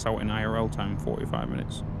that works out in IRL time. 45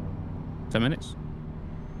 minutes. 10 minutes.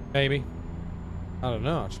 Maybe. I don't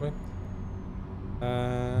know actually.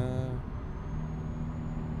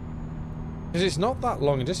 Because it's not that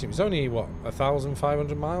long a distance. It's only what,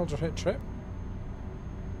 1,500 mile trip.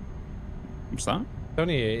 What's that?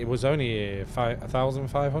 It was only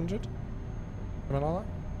 1,500. Something like that.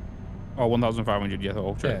 Oh, 1,500. Yeah, the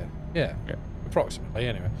whole trip. Yeah. Approximately,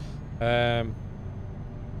 anyway.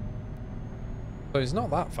 So it's not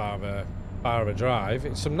that far of a drive.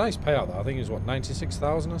 It's some nice payout though. I think it was what,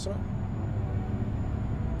 96,000 or something.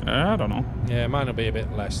 I don't know. Yeah, mine will be a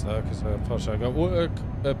bit less though, because unfortunately I got work,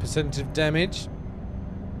 a percentage of damage.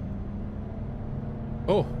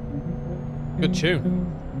 Oh, good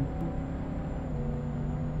tune.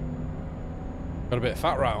 Got a bit of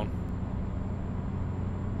fat round.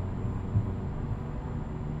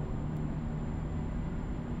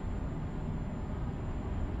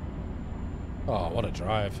 Oh, what a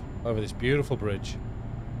drive over this beautiful bridge.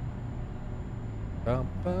 Oh,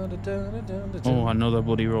 another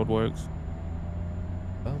bloody roadworks.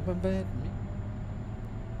 Oh,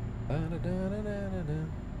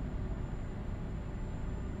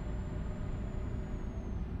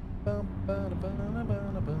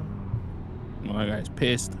 that guy's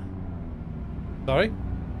pissed. Sorry?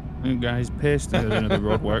 That guy's pissed. There's another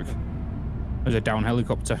roadwork. There's a down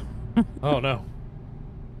helicopter. Oh no.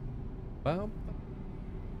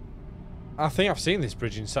 I think I've seen this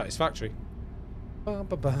bridge in Satisfactory.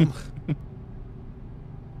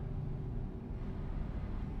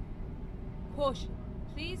 Caution.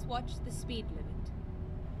 Please watch the speed limit.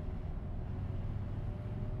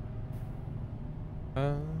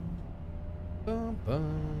 Oh,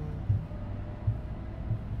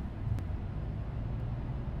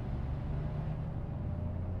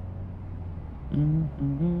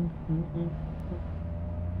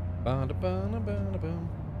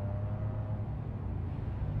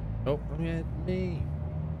 at me.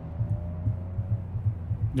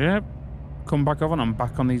 Yep. Come back over and I'm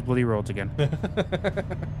back on these bloody roads again.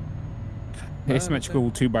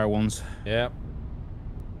 Asymmetrical 2x1s. Yeah.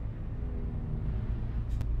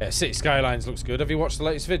 Yeah, City Skylines looks good. Have you watched the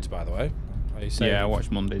latest vids, by the way? Yeah, I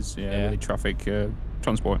watched Mondays. Yeah, with the traffic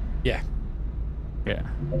transport. Yeah. Yeah.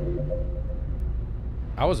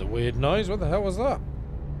 That was a weird noise. What the hell was that?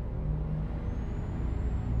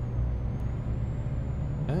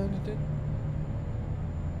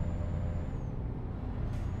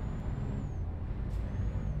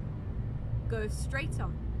 Go straight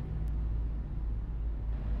on.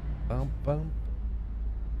 Bum, bum.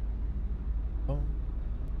 Bum.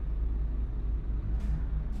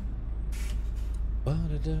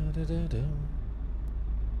 Ba-da-da-da-da-da.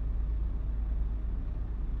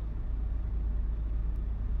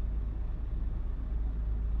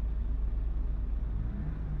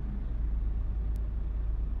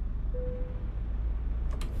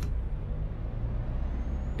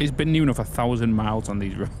 It's been near enough 1,000 miles on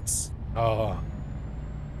these roads. Oh.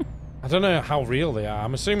 I don't know how real they are.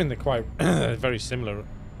 I'm assuming they're quite very similar.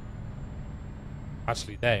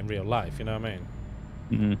 Actually, they're in real life, you know what I mean?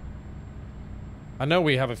 Mm-hmm. I know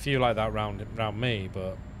we have a few like that round me,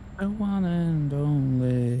 but... The one and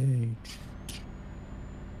only.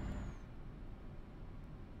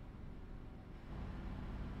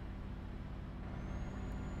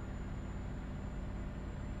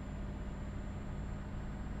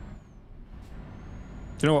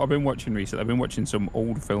 Do you know what I've been watching recently? I've been watching some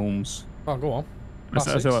old films. Oh, go on. I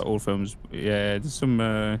say like old films. Yeah, there's some.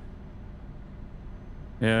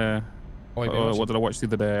 Yeah. What did I watch the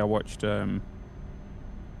other day? I watched. Oh,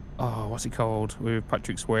 what's it called? With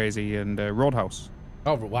Patrick Swayze and Roadhouse.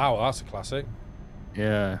 Oh, wow, that's a classic.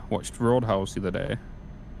 Yeah, watched Roadhouse the other day.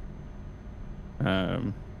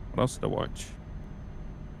 What else did I watch?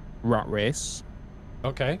 Rat Race.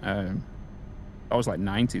 Okay. That was like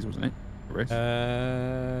 90s, wasn't it? Race.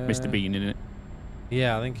 Mr. Bean in it.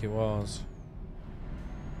 Yeah, I think it was.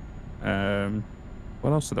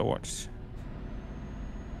 What else did I watch?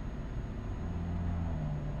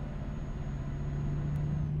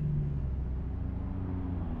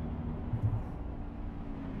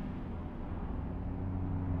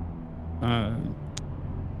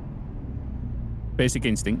 Basic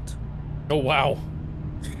Instinct. Oh, wow.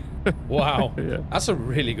 Wow. Yeah. That's a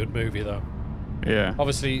really good movie, though. Yeah.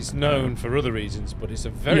 Obviously, it's known for other reasons, but it's a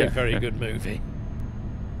very, very good movie.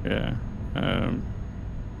 Yeah. And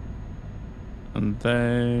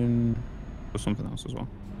then there's something else as well.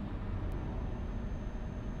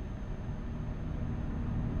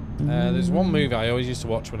 There's one movie I always used to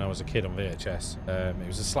watch when I was a kid on VHS. It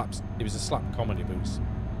was a slap comedy, but it was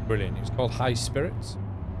brilliant. It was called High Spirits.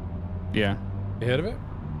 Yeah. You heard of it?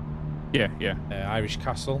 Yeah, yeah. Irish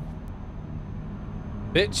Castle.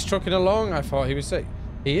 Bitch trucking along. I thought he was sick.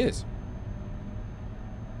 He is.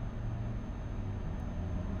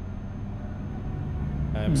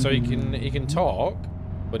 So he can talk,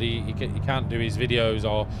 but he can't do his videos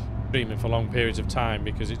or streaming for long periods of time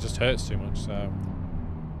because it just hurts too much. So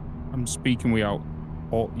I'm speaking without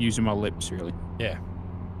using my lips, really. yeah.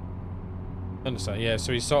 Understand? Yeah.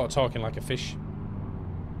 So he's sort of talking like a fish.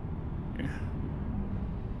 Yeah.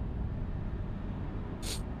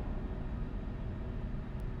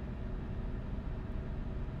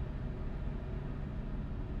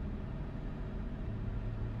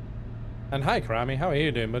 And hi, Karami. How are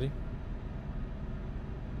you doing, buddy?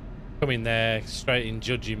 Come in there, straight in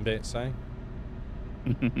judging bits, eh?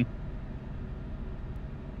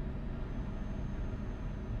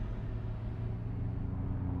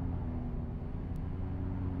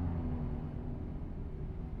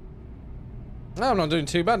 No, I'm not doing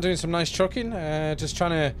too bad. Doing some nice trucking. Just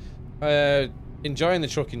trying to enjoying the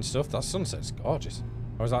trucking stuff. That sunset's gorgeous.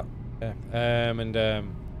 Or was that? Yeah.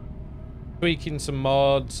 Tweaking some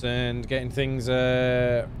mods and getting things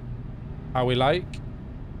how we like.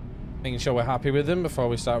 Making sure we're happy with them before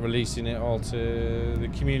we start releasing it all to the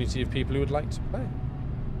community of people who would like to play.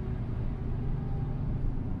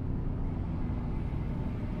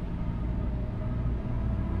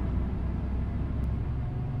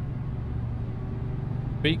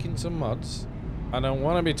 Tweaking some mods. I don't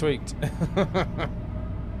want to be tweaked.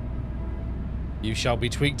 You shall be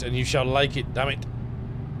tweaked and you shall like it, damn it.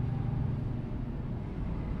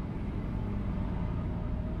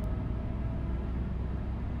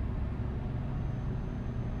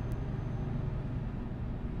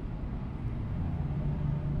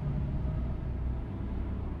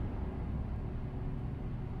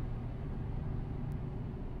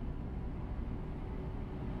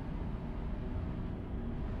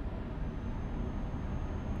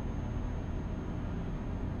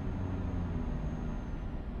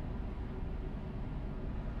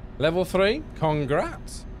 Level 3,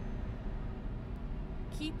 congrats.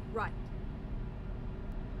 Keep right.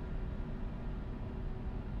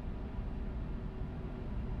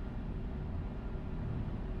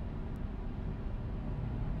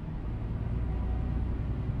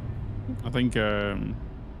 I think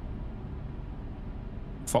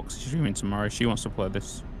Fox is streaming tomorrow. She wants to play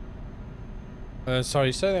this.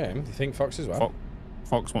 Sorry, say that again. Do you think Fox as well?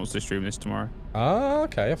 Fox wants to stream this tomorrow. Ah,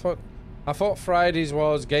 okay. I thought Fridays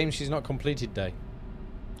was game she's not completed day.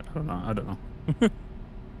 I don't know.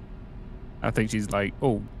 I think she's like,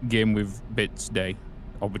 oh, game with bits day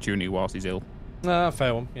opportunity whilst he's ill. Ah,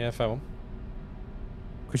 fair one. Yeah, fair one.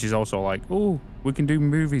 Because she's also like, oh, we can do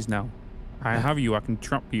movies now. I have you. I can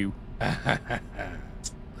trap you.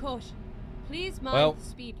 Caution. Please mind Well, the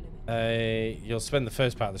speed limit. You'll spend the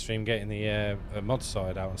first part of the stream getting the mod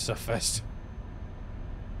sorted out and stuff first.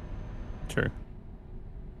 True.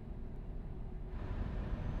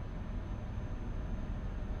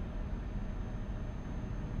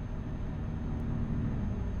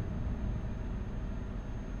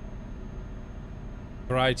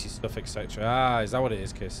 Variety stuff, etc. Ah, is that what it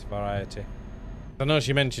is, Kiss? Variety. I know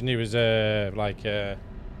she mentioned it was like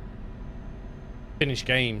finished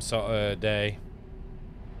game sort of day.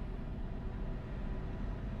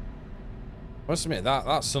 I must admit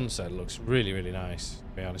that sunset looks really, really nice,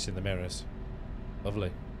 to be honest, in the mirrors.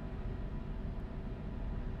 Lovely.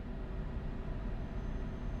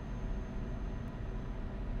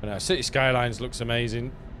 But no, City Skylines looks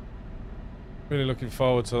amazing. Really looking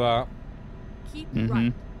forward to that. Keep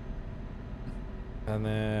right. And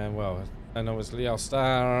then, well, and obviously our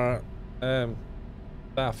Starfield.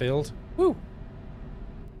 Woo!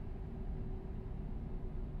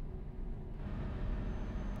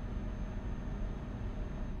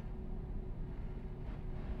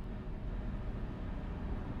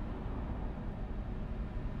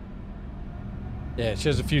 Yeah, she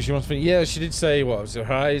has a few she wants to finish. Yeah, she did say, what was it,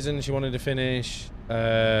 Horizon she wanted to finish.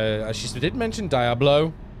 She did mention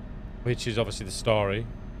Diablo, which is obviously the story.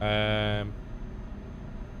 Can't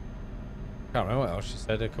remember what else she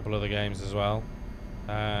said. A couple other games as well.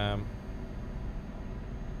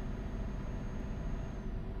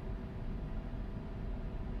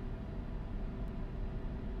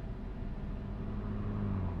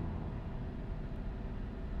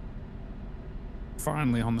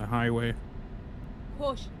 Finally on the highway.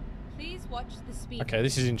 Caution. Please watch the speed. Okay,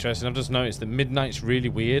 this is interesting. I've just noticed that midnight's really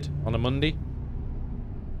weird on a Monday.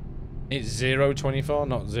 It's 0:24,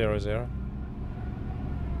 not 00.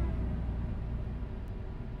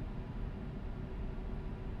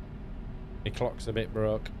 The clock's a bit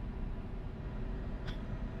broke.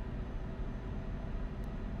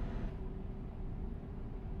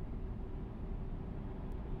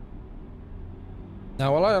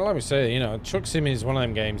 Now, well, let me say, you know, Truck Sim is one of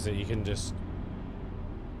them games that you can just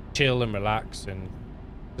chill and relax and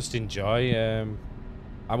just enjoy.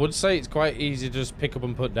 I would say it's quite easy to just pick up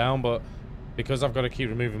and put down, but because I've got to keep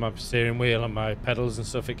removing my steering wheel and my pedals and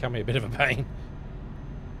stuff, it can be a bit of a pain.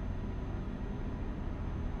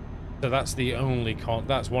 So that's the only con.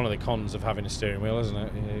 That's one of the cons of having a steering wheel, isn't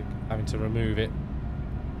it? You're having to remove it.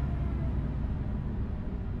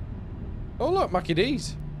 Oh look, Mackie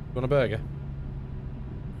D's. You want a burger?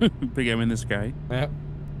 Big M in the sky. Yeah.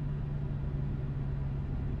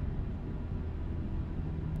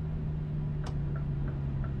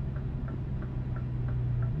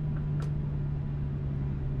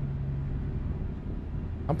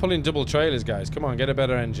 I'm pulling double trailers, guys. Come on, get a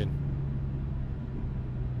better engine.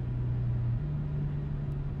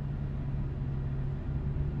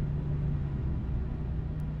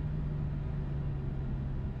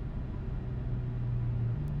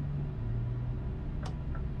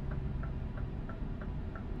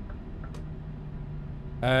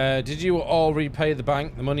 Did you all repay the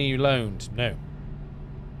bank the money you loaned? No.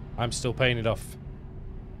 I'm still paying it off.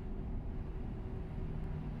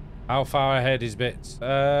 How far ahead is Bits?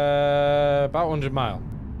 About 100 mile.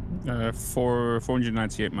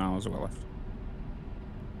 498 miles are left.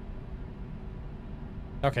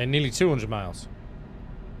 Okay, nearly 200 miles.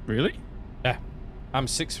 Really? Yeah. I'm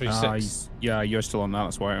 636. Yeah, you're still on that.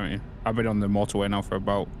 That's why, aren't you? I've been on the motorway now for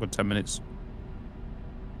about 10 minutes.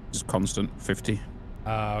 Just constant 50.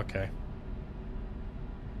 Ah, okay.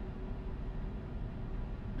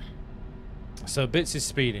 So Bits is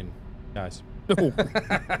speeding, guys. Oh.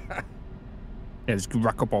 Yeah, just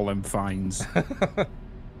rack up all them fines.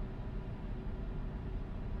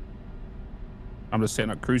 I'm just sitting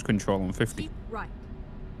at cruise control on 50. Keep right.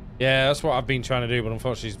 Yeah, that's what I've been trying to do, but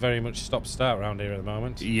unfortunately it's very much stop-start around here at the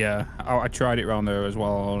moment. Yeah, I tried it around there as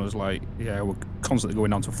well. I was like, yeah, we're constantly going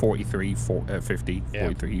down to 43, 50, Yeah.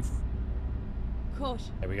 43.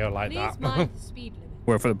 Caution. There we go, like Please that. mind the speed limit.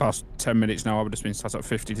 Where for the past 10 minutes now, I've just been sat at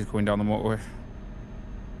 50 just going down the motorway.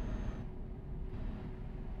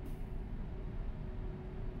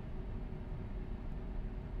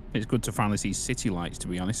 It's good to finally see city lights, to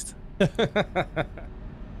be honest. We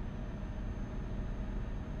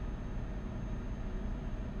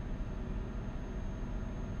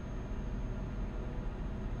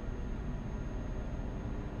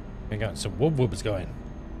got some wub-wubs going.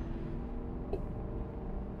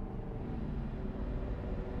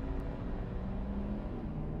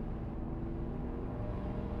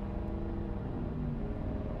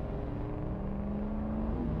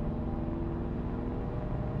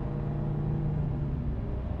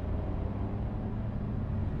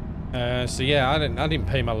 So yeah, I didn't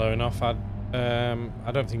pay my loan off. I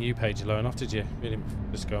don't think you paid your loan off, did you? You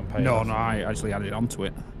didn't just go and pay it No, off. no, I actually added onto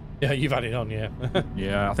it. Yeah, you've added on, yeah.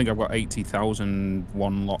 Yeah, I think I've got 80,000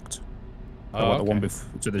 one locked. Oh, I've got the one okay.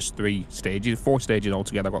 before, so there's 3 stages, 4 stages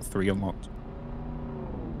altogether. I've got 3 unlocked.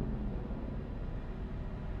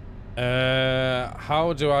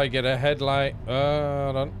 How do I get a headlight?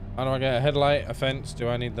 Hold on. How do I get a headlight? A fence? Do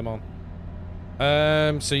I need them on?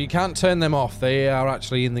 So you can't turn them off. They are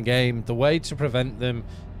actually in the game. The way to prevent them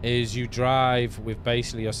is you drive with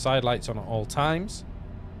basically your side lights on at all times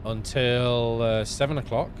until 7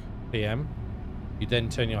 o'clock p.m. You then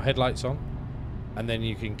turn your headlights on, and then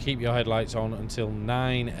you can keep your headlights on until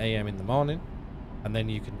 9 a.m. in the morning. and then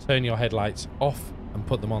you can turn your headlights off and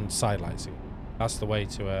put them on side lights. That's the way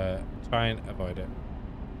to try and avoid it.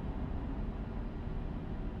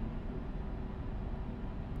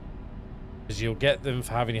 Because you'll get them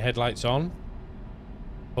for having your headlights on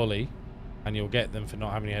fully, and you'll get them for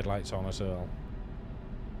not having your headlights on as well.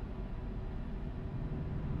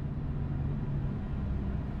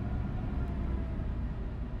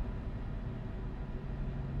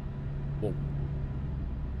 Whoa.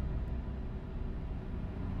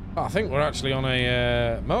 I think we're actually on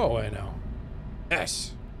a motorway now.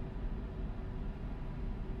 Yes.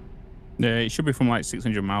 Yeah, it should be from like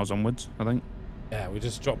 600 miles onwards, I think. Yeah, we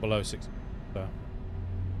just dropped below 6. So.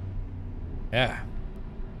 Yeah.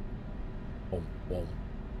 Boom, boom.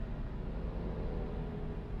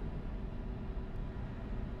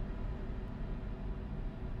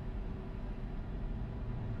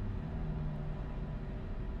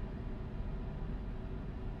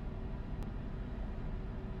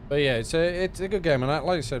 But yeah, it's a good game, and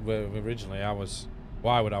like I said originally,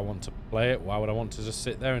 why would I want to play it? Why would I want to just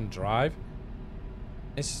sit there and drive?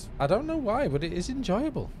 I don't know why, but it is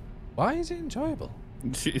enjoyable. Why is it enjoyable?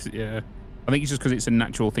 Yeah, I think it's just because it's a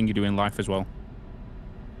natural thing you do in life as well.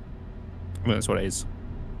 I mean, that's what it is.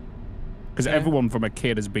 Because everyone from a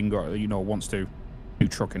kid has been, wants to do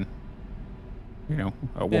trucking.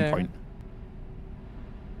 At one point.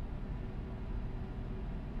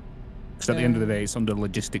 Because at the end of the day, it's under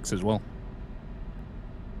logistics as well.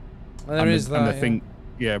 There is that. And I think,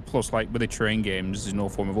 plus like with the train games, there's no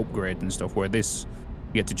form of upgrade and stuff. Where this,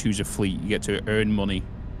 you get to choose a fleet, you get to earn money,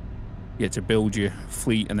 you get to build your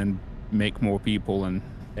fleet and then make more people and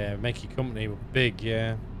make your company big.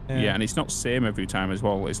 Yeah, and it's not the same every time as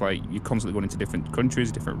well. It's like you're constantly going into different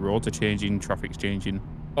countries, different roads are changing, traffic's changing.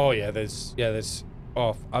 Oh yeah, there's.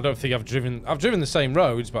 Oh, I don't think I've driven the same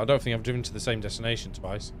roads, but I don't think I've driven to the same destination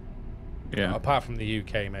twice. Yeah. Apart from the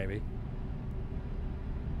UK, maybe.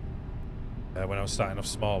 When I was starting off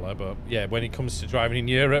smaller, but yeah, when it comes to driving in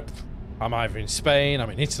Europe, I'm either in Spain, I'm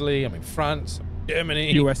in Italy, I'm in France, I'm in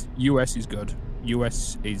Germany. US is good.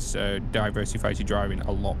 US is diversifies your driving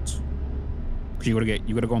a lot. Because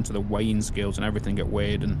you gotta go onto the weighing scales and everything get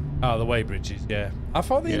weighed and. Oh, the weigh bridges, yeah. I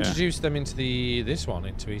thought they introduced them into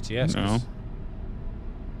into ETS. No.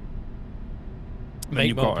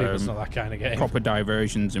 Make more people, it's not that kind of game. Proper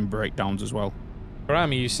diversions and breakdowns as well.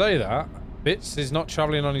 Karami, you say that. Bits is not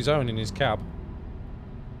travelling on his own in his cab.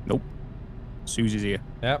 Nope. Susie's here.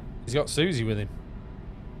 Yep, he's got Susie with him.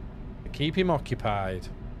 To keep him occupied.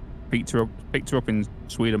 Picked her up in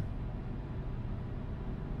Sweden.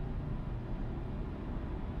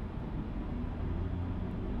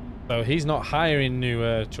 So he's not hiring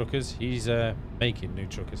new truckers, he's making new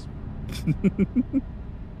truckers.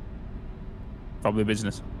 Probably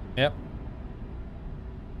business. Yep.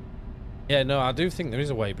 Yeah, no, I do think there is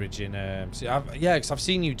a weighbridge in. Because I've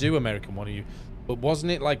seen you do American one of you, but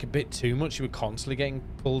wasn't it like a bit too much? You were constantly getting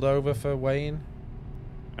pulled over for weighing.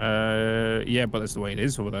 Yeah, but that's the way it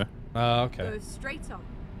is over there. Oh, okay. Go straight on.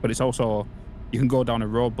 But it's also you can go down a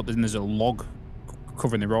road, but then there's a log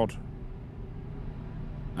covering the road,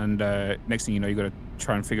 and next thing you know, you got to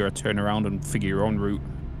try and figure a turnaround and figure your own route.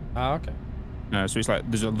 Ah, okay. So it's like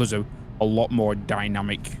there's a lot more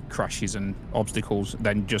dynamic crashes and obstacles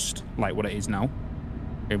than just like what it is now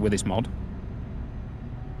with this mod.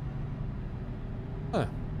 Huh.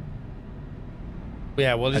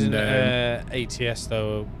 Yeah, well, isn't ATS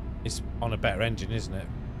though? It's on a better engine, isn't it?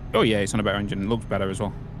 Oh yeah, it's on a better engine. It looks better as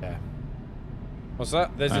well. Yeah. What's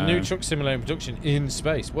that? There's a new truck simulator in production in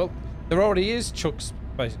space. Well, there already is truck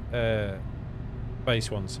space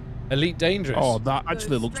ones. Elite Dangerous. Oh, that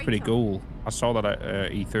actually looks pretty cool. I saw that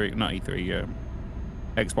at E3, not E3,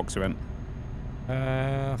 Xbox event.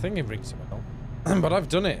 I think it rings a bell. But I've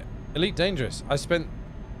done it. Elite Dangerous. I spent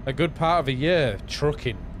a good part of a year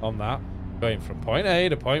trucking on that, going from point A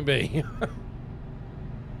to point B.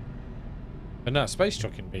 But no, space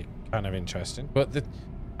trucking would be kind of interesting. But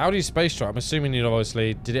how do you space truck? I'm assuming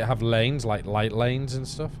did it have lanes, like light lanes and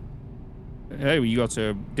stuff? Yeah, you go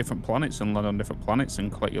to different planets and land on different planets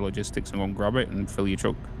and collect your logistics and go and grab it and fill your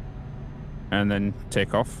truck. And then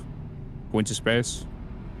take off, go into space,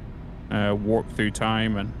 warp through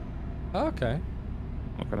time and... Okay.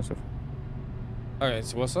 All kind of stuff. Okay,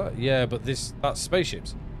 so what's that? Yeah, but that's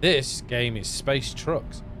spaceships. This game is space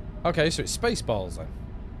trucks. Okay, so it's Spaceballs then.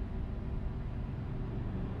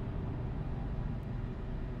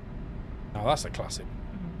 Now that's a classic.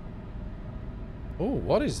 Oh,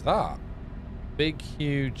 what is that? Big,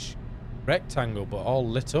 huge rectangle, but all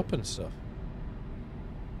lit up and stuff.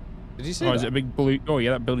 Did you see that? Is it a big blue... Oh,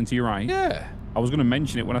 yeah, that building to your right. Yeah. I was going to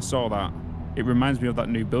mention it when I saw that. It reminds me of that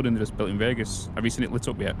new building they just built in Vegas. Have you seen it lit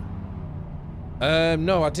up yet?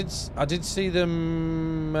 No, I did see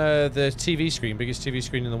them. The TV screen, biggest TV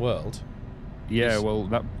screen in the world. Yeah, well,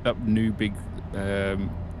 that new big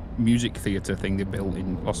music theater thing they built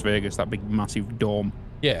in Las Vegas, that big massive dome.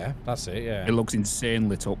 Yeah, that's it. Yeah, it looks insane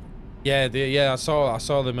lit up. Yeah, I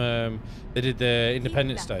saw them. They did the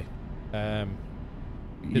Independence Day. Did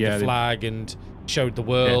the flag and showed the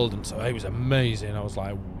world, and so it was amazing. I was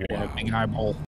like, wow. Yeah, big eyeball.